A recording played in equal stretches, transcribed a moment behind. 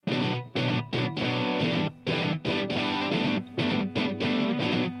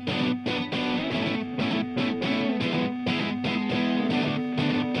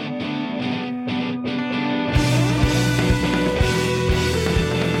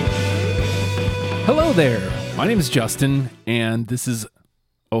Hello there. My name is Justin, and this is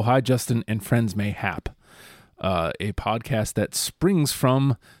Oh Hi Justin and Friends Mayhap, a podcast that springs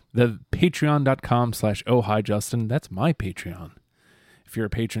from the patreon.com/Oh Hi Justin. That's my Patreon. If you're a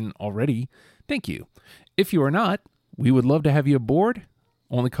patron already, thank you. If you are not, we would love to have you aboard.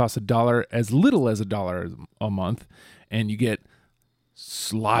 Only costs $1, as little as $1 a month, and you get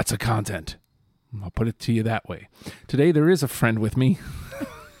lots of content. I'll put it to you that way. Today there is a friend with me.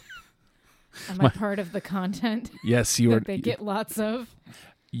 Am I part of the content? Yes, you are. That they get lots of.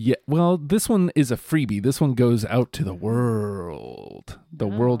 Yeah, well, this one is a freebie. This one goes out to the world,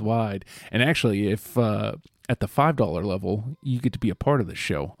 worldwide. And actually, if at the $5 level, you get to be a part of the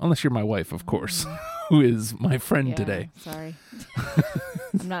show, unless you're my wife, of course, who is my friend today. Sorry.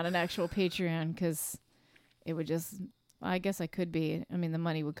 I'm not an actual Patreon because it would just, I guess I could be. I mean, the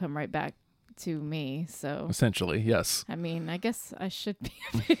money would come right back to me. So Essentially, yes. I mean, I guess I should be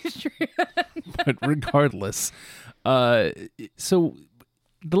a Patreon. But regardless, so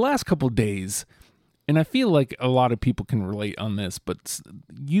the last couple of days, and I feel like a lot of people can relate on this, but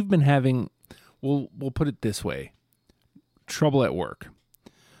you've been having, we'll put it this way, trouble at work.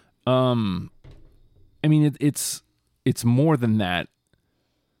 I mean, it's more than that.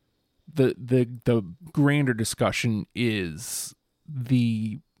 The grander discussion is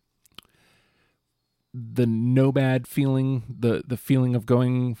the nomad feeling, the feeling of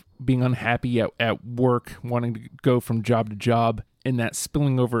being unhappy at work, wanting to go from job to job, and that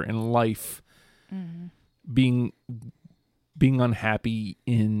spilling over in life, being unhappy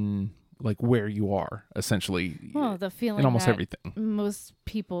in like where you are, essentially. Well, the feeling in almost that everything most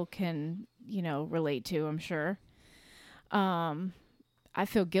people can, relate to, I'm sure. I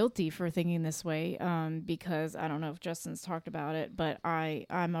feel guilty for thinking this way because I don't know if Justin's talked about it, but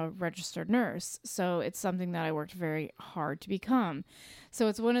I'm a registered nurse. So it's something that I worked very hard to become. So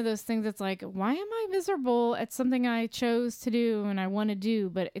it's one of those things that's like, why am I miserable at something I chose to do and I want to do?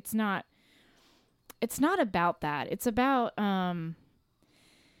 But it's not about that. It's about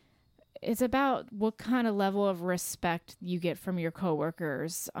what kind of level of respect you get from your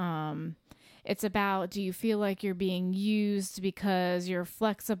coworkers. It's about, do you feel like you're being used because you're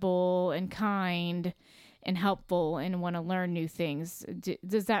flexible and kind and helpful and want to learn new things?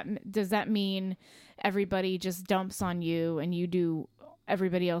 Does that mean everybody just dumps on you and you do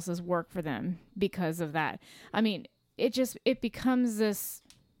everybody else's work for them because of that? I mean, it becomes this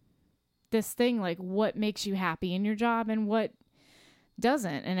thing, like what makes you happy in your job and what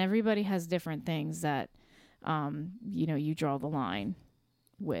doesn't. And everybody has different things that, you draw the line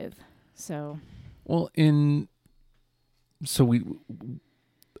with. So, well,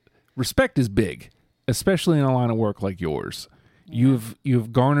 respect is big, especially in a line of work like yours. Yeah.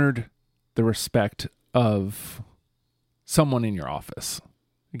 You've garnered the respect of someone in your office.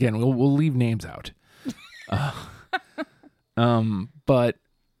 Again, we'll leave names out. But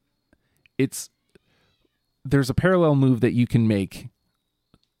there's a parallel move that you can make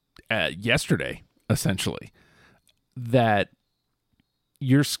yesterday, essentially, that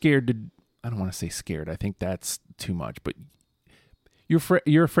you're scared to, I don't want to say scared, I think that's too much, but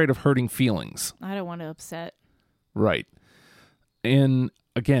you're afraid of hurting feelings. I don't want to upset. Right. And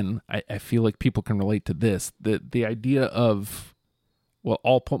again, I feel like people can relate to this. The idea of, well,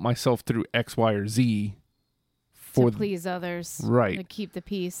 I'll put myself through X, Y, or Z to please others. Right. To keep the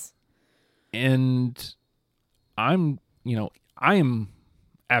peace. And I am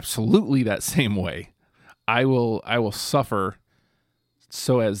absolutely that same way. I will suffer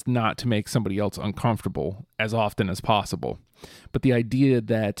so as not to make somebody else uncomfortable as often as possible. But the idea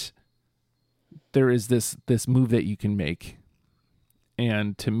that there is this move that you can make,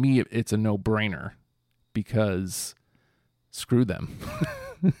 and to me, it's a no-brainer because screw them.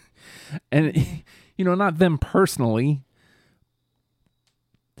 And, not them personally.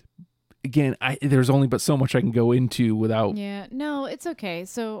 Again, there's only but so much I can go into without... Yeah, no, it's okay.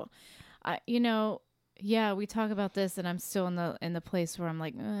 So, yeah, we talk about this, and I'm still in the place where I'm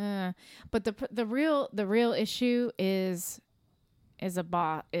like, but the real issue is a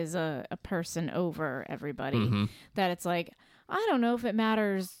person over everybody. Mm-hmm. That it's like, I don't know if it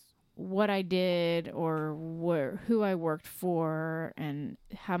matters what I did or who I worked for and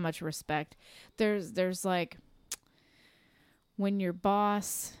how much respect. There's like when you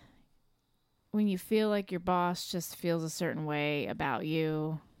feel like your boss just feels a certain way about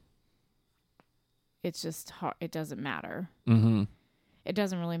you. It's just hard. It doesn't matter. Mm-hmm. It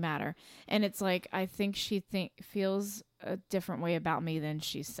doesn't really matter. And it's like, I think she feels a different way about me than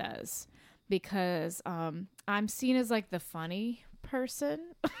she says, because I'm seen as like the funny person.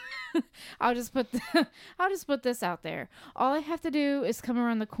 I'll just put this out there. All I have to do is come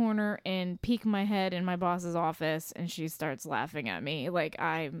around the corner and peek my head in my boss's office, and she starts laughing at me like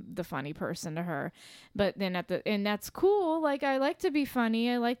I'm the funny person to her. But then and that's cool. Like, I like to be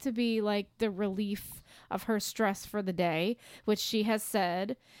funny. I like to be like the relief of her stress for the day, which she has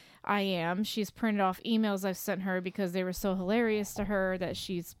said I am. She's printed off emails I've sent her because they were so hilarious to her that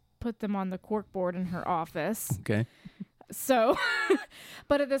she's put them on the corkboard in her office. Okay. So,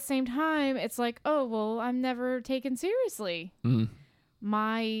 but at the same time, it's like, oh, well, I'm never taken seriously.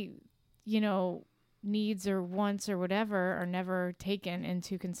 My, needs or wants or whatever are never taken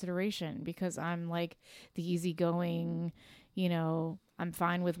into consideration because I'm like the easygoing, I'm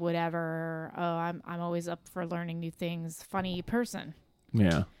fine with whatever. Oh, I'm always up for learning new things. Funny person.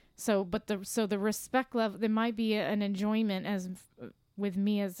 Yeah. So, but the respect level, there might be an enjoyment with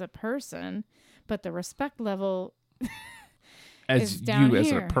me as a person, but the respect level as you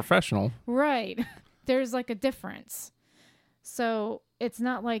as a professional. Right. There's like a difference. So it's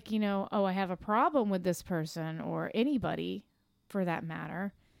not like, oh, I have a problem with this person or anybody for that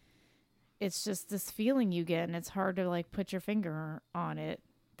matter. It's just this feeling you get, and it's hard to like put your finger on it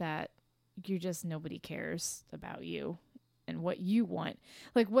that nobody cares about you and what you want.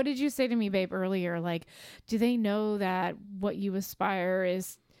 Like, what did you say to me, babe, earlier? Like, do they know that what you aspire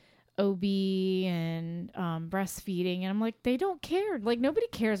is OB and breastfeeding? And I'm like, they don't care. Like, nobody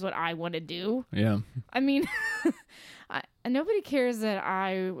cares what I want to do. Yeah. I mean, nobody cares that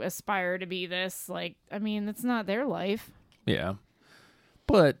I aspire to be this. Like, I mean, that's not their life. Yeah.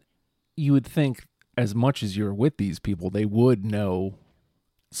 But you would think as much as you're with these people, they would know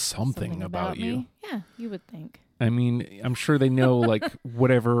something about you. Me? Yeah, you would think. I mean, I'm sure they know, like,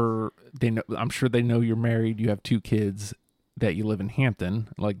 whatever they know. I'm sure they know you're married, you have 2 kids, that you live in Hampton,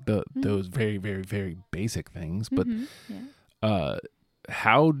 like those very, very, very basic things. But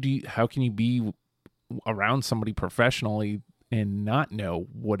how can you be around somebody professionally and not know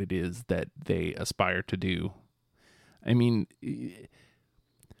what it is that they aspire to do? I mean,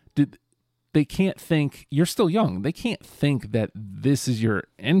 they can't think, you're still young. They can't think that this is your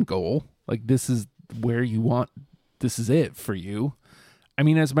end goal. Like, this is where you want, this is it for you. I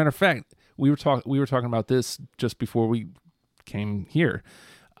mean, as a matter of fact, we were talking about this just before we came here.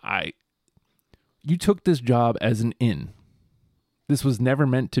 You took this job as an in. This was never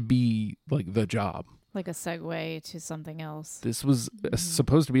meant to be like the job. Like a segue to something else. This was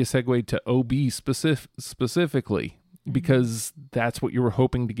supposed to be a segue to OB specifically, because that's what you were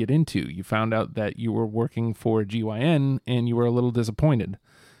hoping to get into. You found out that you were working for GYN and you were a little disappointed.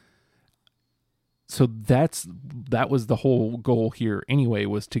 So that was the whole goal here anyway,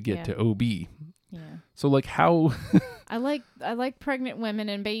 was to get to OB. Yeah. So like how I like pregnant women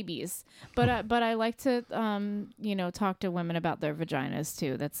and babies, but I like to talk to women about their vaginas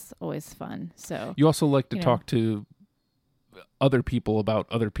too. That's always fun. So you also like to talk to other people about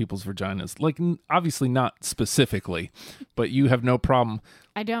other people's vaginas. Like, obviously not specifically, but you have no problem.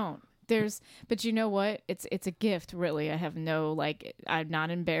 I don't. But you know what? It's a gift, really. I have no, I'm not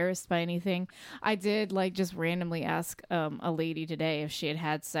embarrassed by anything. I did, just randomly ask a lady today if she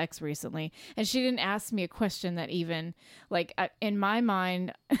had sex recently, and she didn't ask me a question that even, in my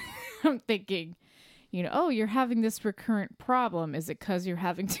mind, I'm thinking, oh, you're having this recurrent problem. Is it because you're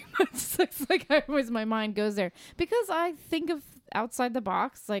having too much sex? My mind goes there. Because I think of outside the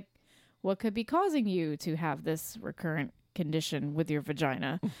box, what could be causing you to have this recurrent condition with your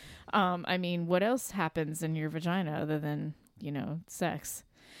vagina? I mean, what else happens in your vagina other than, sex?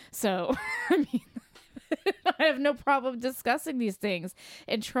 So, I mean, I have no problem discussing these things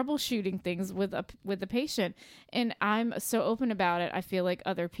and troubleshooting things with the patient. And I'm so open about it. I feel like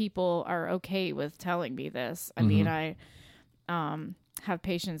other people are okay with telling me this. I mean, I have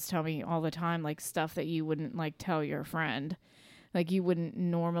patients tell me all the time, stuff that you wouldn't tell your friend. You wouldn't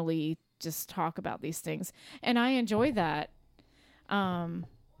normally just talk about these things. And I enjoy that.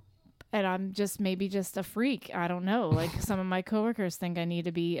 And I'm maybe just a freak. I don't know. Some of my coworkers think I need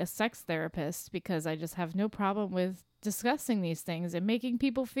to be a sex therapist because I just have no problem with discussing these things and making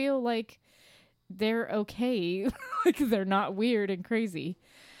people feel like they're okay. They're not weird and crazy.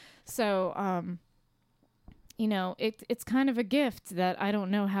 So, it's kind of a gift that I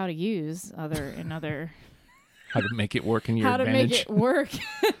don't know how to use how to make it work in your advantage. How to make it work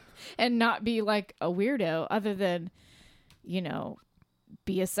and not be like a weirdo other than,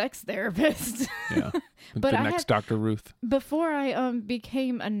 be a sex therapist. Yeah. But the next Dr. Ruth. Before I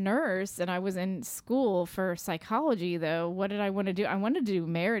became a nurse and I was in school for psychology, though, what did I want to do? I wanted to do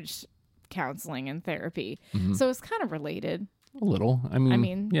marriage counseling and therapy. So it's kind of related. A little. I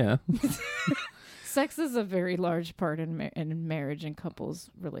mean, yeah. Sex is a very large part in marriage and couples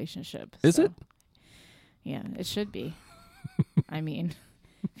relationship. Is it? Yeah, it should be. I mean,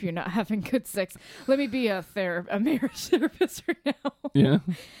 if you're not having good sex, let me be a marriage therapist right now. Yeah.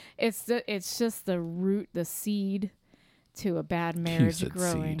 It's just the root, the seed to a bad marriage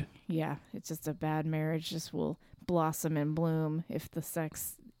growing. Seed. Yeah, it's just a bad marriage just will blossom and bloom if the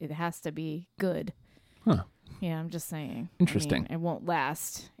sex, it has to be good. Huh. Yeah, I'm just saying. Interesting. I mean, it won't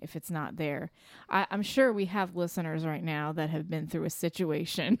last if it's not there. I'm sure we have listeners right now that have been through a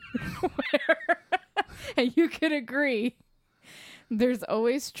situation where, and you could agree, there's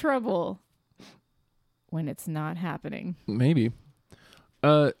always trouble when it's not happening. Maybe.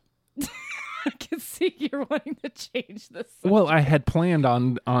 I can see you're wanting to change this. Well, I had planned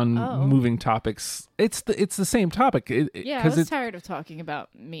on Oh. moving topics. It's the same topic. Yeah, I was tired of talking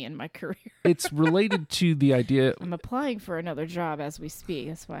about me and my career. It's related to the idea I'm applying for another job as we speak.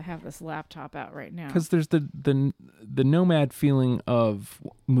 That's why I have this laptop out right now. because there's the nomad feeling of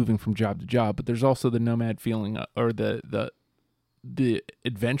moving from job to job, but there's also the nomad feeling or the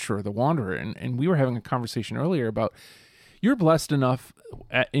adventurer, the wanderer, and we were having a conversation earlier about you're blessed enough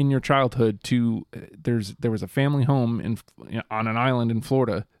in your childhood to there was a family home on an island in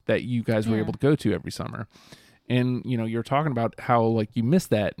Florida that you guys were able to go to every summer, and you're talking about how like you miss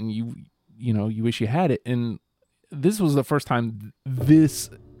that and you wish you had it, and this was the first time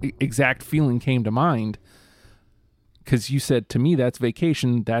this exact feeling came to mind because you said to me that's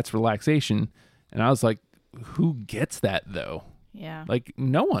vacation, that's relaxation, and I was like, who gets that though? Yeah. Like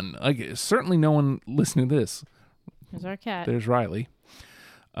no one, certainly no one listening to this. There's our cat. There's Riley.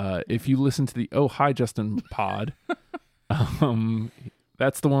 If you listen to the Oh Hi Justin pod,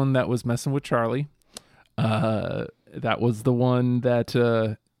 that's the one that was messing with Charlie. That was the one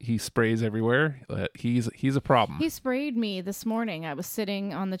that he sprays everywhere. He's a problem. He sprayed me this morning. I was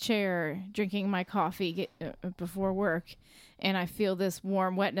sitting on the chair drinking my coffee before work, and I feel this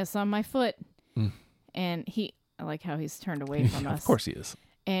warm wetness on my foot. And I like how he's turned away from us. Of course he is.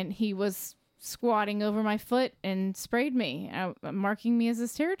 And he was squatting over my foot and sprayed me, marking me as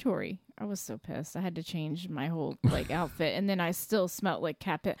his territory. I was so pissed. I had to change my whole outfit, and then I still smelled like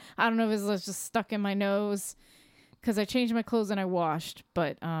cat piss. I don't know if it was just stuck in my nose because I changed my clothes and I washed,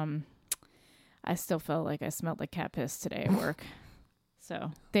 but I still felt like I smelled like cat piss today at work.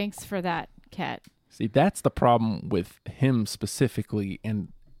 So thanks for that, cat. See, that's the problem with him specifically and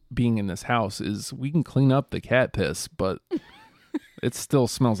being in this house is we can clean up the cat piss, but it still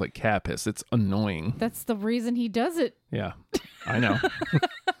smells like cat piss. It's annoying. That's the reason he does it. Yeah, I know.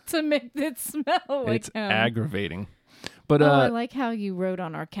 To make it smell like it's him. Aggravating. But I like how you wrote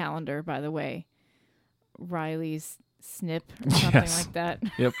on our calendar, by the way, Riley's snip or something like that.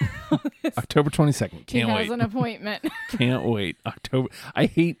 Yep. October 22nd. Can't he wait. has an appointment. Can't wait. October. I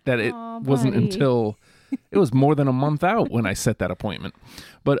hate that it Aw, wasn't buddy. until it was more than a month out when I set that appointment.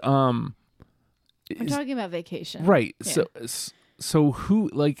 But I'm talking about vacation. right. Yeah. So who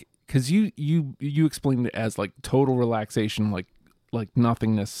because you explained it as like total relaxation, like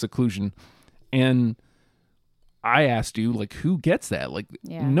nothingness, seclusion, and I asked you like who gets that? Like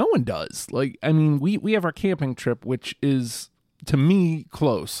no one does. Like I mean we have our camping trip, which is to me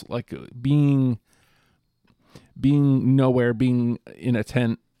close, like being nowhere, being in a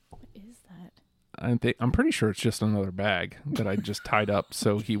tent. What is that? I'm pretty sure it's just another bag that I just tied up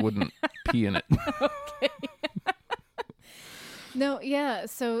so he wouldn't pee in it. Okay. No, yeah.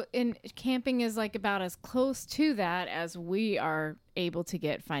 So camping is like about as close to that as we are able to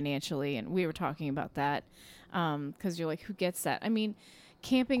get financially. And we were talking about that because you're like, who gets that? I mean,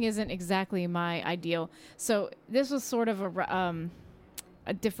 camping isn't exactly my ideal. So this was sort of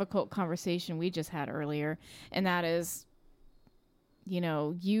a difficult conversation we just had earlier. And that is,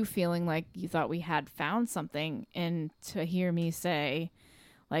 you feeling like you thought we had found something, and to hear me say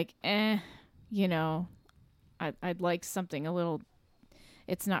like, I'd like something a little,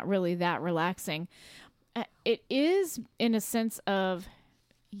 it's not really that relaxing. It is in a sense of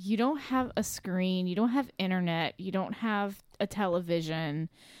you don't have a screen, you don't have internet, you don't have a television,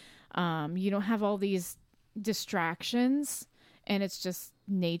 you don't have all these distractions, and it's just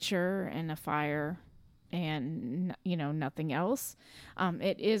nature and a fire and nothing else.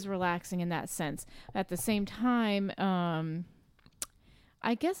 It is relaxing in that sense. At the same time,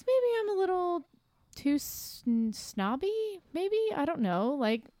 I guess maybe I'm a little too snobby, maybe. I don't know.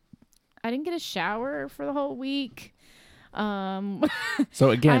 Like, I didn't get a shower for the whole week. So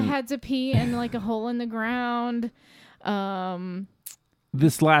again, I had to pee in like a hole in the ground.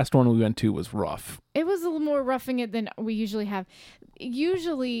 This last one we went to was rough. It was a little more roughing it than we usually have.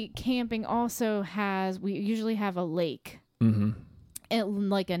 Usually camping also we usually have a lake. Mm-hmm. and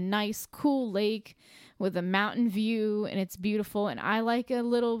like a nice cool lake with a mountain view, and it's beautiful. And I like a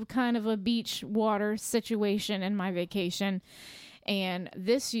little kind of a beach water situation in my vacation. And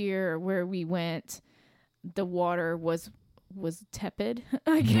this year where we went, the water was tepid,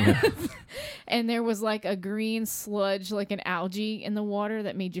 I guess. And there was like a green sludge, like an algae in the water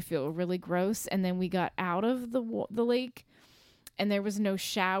that made you feel really gross. And then we got out of the lake, and there was no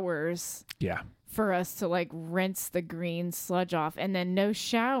showers. Yeah. For us to like rinse the green sludge off, and then no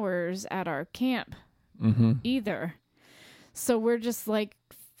showers at our camp either. So we're just like,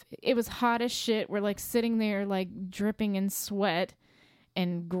 it was hot as shit. We're like sitting there like dripping in sweat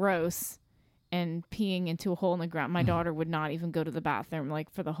and gross and peeing into a hole in the ground. My daughter would not even go to the bathroom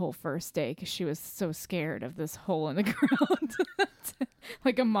like for the whole first day because she was so scared of this hole in the ground.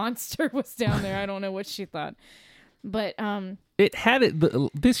 Like a monster was down there. I don't know what she thought. But it had it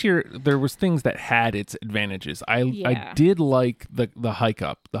this year. There was things that had its advantages. I did like the hike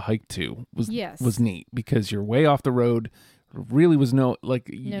up. The hike too was neat because you're way off the road. Really was no like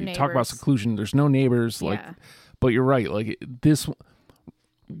you neighbors. Talk about seclusion. There's no neighbors. Like, but you're right. Like this,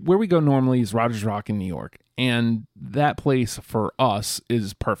 where we go normally is Rogers Rock in New York, and that place for us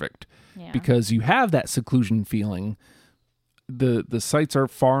is perfect because you have that seclusion feeling. The sites are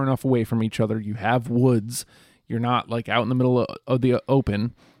far enough away from each other. You have woods. You're not like out in the middle of the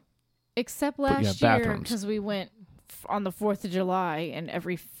open. Except last year, because we went on the 4th of July and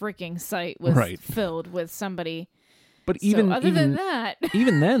every freaking site was filled with somebody. But even than that,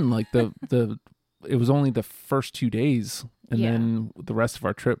 even then, like it was only the first 2 days, and then the rest of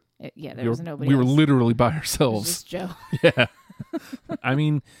our trip, there was nobody. We were literally by ourselves. It was just Joe. Yeah, I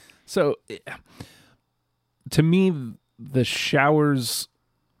mean, so to me, the showers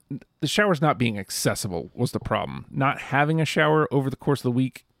not being accessible was the problem. Not having a shower over the course of the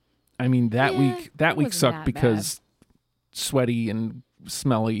week. I mean, that week sucked because sweaty and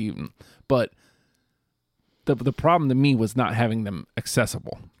smelly. But the problem to me was not having them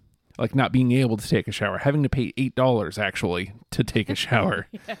accessible. Like not being able to take a shower. Having to pay $8 actually to take a shower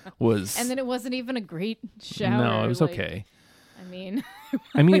was... And then it wasn't even a great shower. No, it was okay. I mean,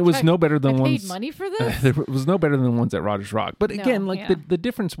 it was no better than ones. Paid money for this. It was no better than the ones at Rogers Rock. But again, the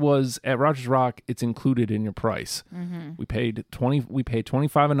difference was at Rogers Rock, it's included in your price. Mm-hmm. We paid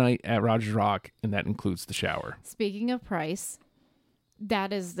 $25 a night at Rogers Rock, and that includes the shower. Speaking of price,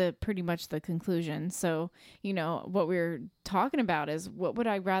 that is pretty much the conclusion. So what we're talking about is what would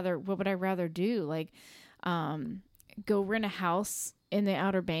I rather do? Like, go rent a house in the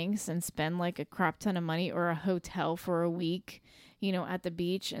Outer Banks and spend like a crap ton of money, or a hotel for a week, at the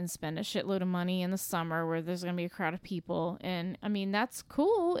beach, and spend a shitload of money in the summer where there's going to be a crowd of people. And I mean, that's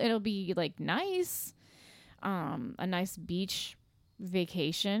cool. It'll be like nice, a nice beach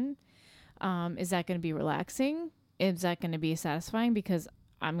vacation. Is that going to be relaxing? Is that going to be satisfying? Because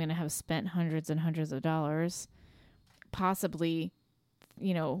I'm going to have spent hundreds and hundreds of dollars, possibly,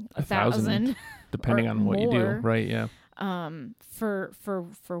 $1,000, depending on what you do. Right. Yeah. For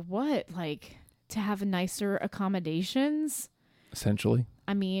what? Like to have nicer accommodations? Essentially.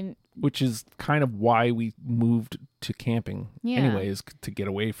 I mean, which is kind of why we moved to camping anyways, to get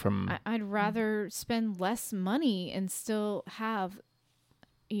away from... I'd rather spend less money and still have,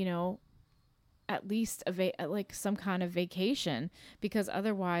 at least like some kind of vacation, because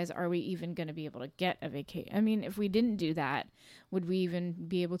otherwise are we even going to be able to get a vacation? I mean, if we didn't do that, would we even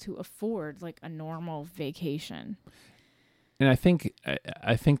be able to afford like a normal vacation? And I think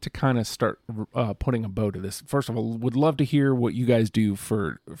to kind of start putting a bow to this, first of all, would love to hear what you guys do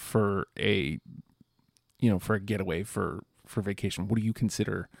for a getaway for vacation. What do you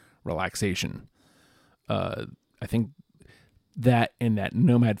consider relaxation? I think that and that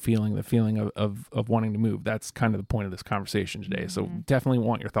nomad feeling, the feeling of wanting to move, that's kind of the point of this conversation today. Mm-hmm. So definitely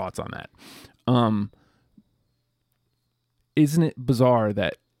want your thoughts on that. Isn't it bizarre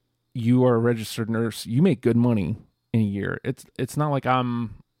that you are a registered nurse, you make good money in a year? It's not like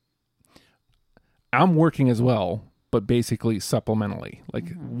I'm working as well, but basically supplementally.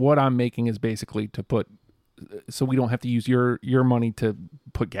 Like what I'm making is basically to put, so we don't have to use your money to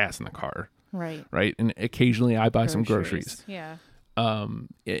put gas in the car. Right. And occasionally I buy some groceries. Yeah.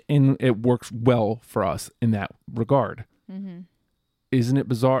 And it works well for us in that regard. Mm-hmm. Isn't it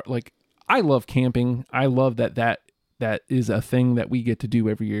bizarre? Like, I love camping. I love that is a thing that we get to do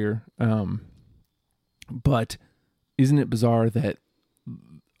every year. But isn't it bizarre that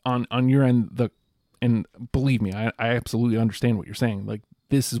on your end, and believe me, I absolutely understand what you're saying. Like,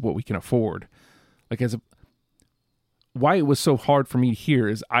 this is what we can afford. Like, why it was so hard for me to hear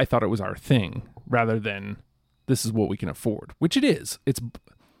is I thought it was our thing rather than this is what we can afford, which it is. It's,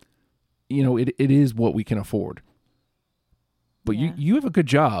 it is what we can afford. But Yeah. you have a good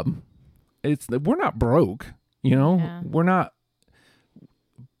job. We're not broke, you know. Yeah. We're not.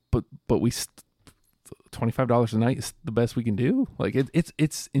 But $25 a night is the best we can do. Like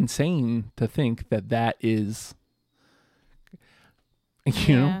it's insane to think that is.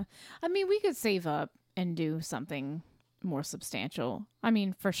 You know. I mean, we could save up and do something more substantial. I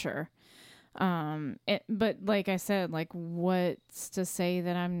mean, for sure. But like I said, like, what's to say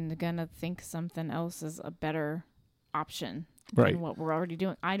that I'm gonna think something else is a better option Right. than what we're already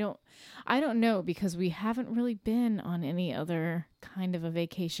doing? I don't know, because we haven't really been on any other kind of a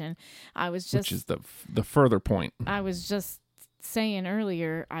vacation. Which is the further point. I was just saying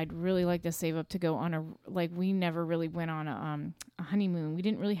earlier, I'd really like to save up to go on we never really went on a honeymoon. We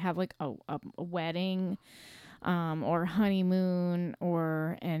didn't really have like a wedding, or honeymoon,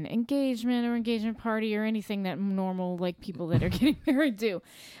 or an engagement party, or anything that normal, like, people that are getting married do.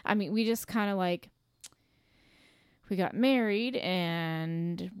 I mean, we just kind of we got married,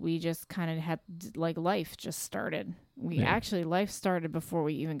 and we just kind of had, like, life just started. Life started before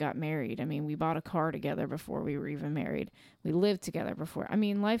we even got married. I mean, we bought a car together before we were even married. We lived together before. I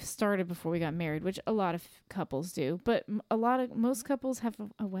mean, life started before we got married, which a lot of couples do, but most couples have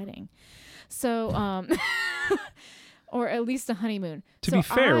a wedding. So, or at least a honeymoon. To be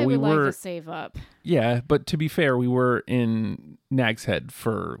fair, I we would were like to save up. Yeah, but to be fair, we were in Nag's Head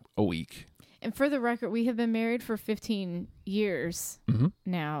for a week. And for the record, we have been married for 15 years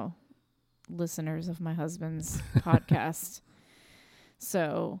now, listeners of my husband's podcast.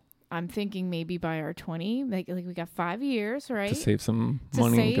 So I'm thinking maybe by our 20, like we got 5 years, right? To save some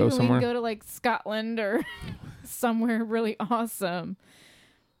money and go somewhere. We can go to like Scotland or somewhere really awesome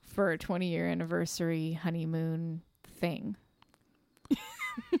for a 20-year anniversary honeymoon thing.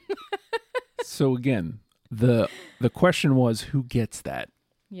 So again, the question was, who gets that?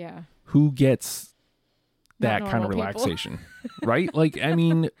 Yeah. Who gets that Not kind of normal people. relaxation? Right? Like, I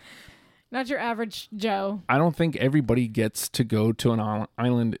mean, not your average Joe. I don't think everybody gets to go to an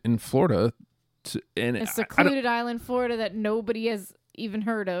island in Florida. A secluded island, Florida, that nobody has even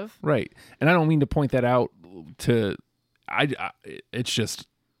heard of. Right. And I don't mean to point that out to... it's just,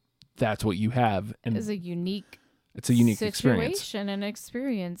 that's what you have. And It's a unique experience. and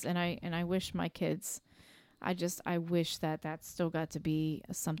experience. And I wish my kids... I wish that still got to be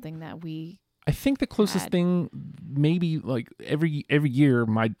something that we... I think the closest thing, maybe like every year,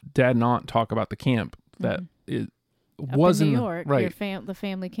 my dad and aunt talk about the camp that it was in New York, right? The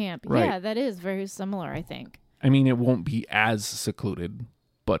family camp. Right. Yeah, that is very similar, I think. I mean, it won't be as secluded,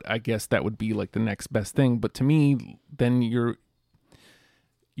 but I guess that would be like the next best thing. But to me, then you're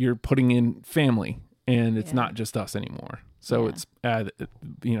putting in family, and it's not just us anymore. So it's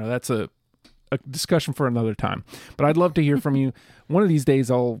that's a discussion for another time. But I'd love to hear from you. One of these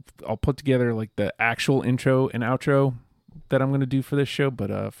days I'll put together like the actual intro and outro that I'm going to do for this show,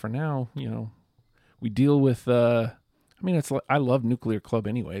 but for now, we deal with I love Nuclear Club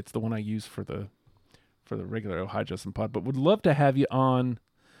anyway. It's the one I use for the regular Oh Hi Justin pod, but would love to have you on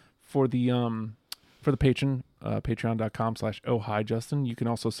for the patron, patreon.com/Oh Hi Justin. You can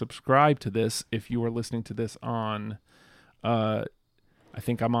also subscribe to this if you are listening to this on I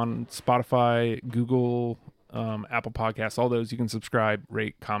think I'm on Spotify, Google, Apple Podcasts, all those. You can subscribe,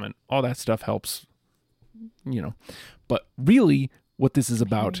 rate, comment. All that stuff helps, But really, what this is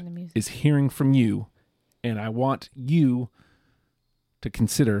about is hearing from you. And I want you to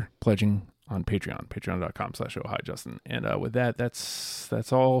consider pledging on Patreon, patreon.com/Oh Hi Justin. And with that,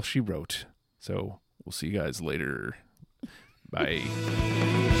 that's all she wrote. So we'll see you guys later. Bye.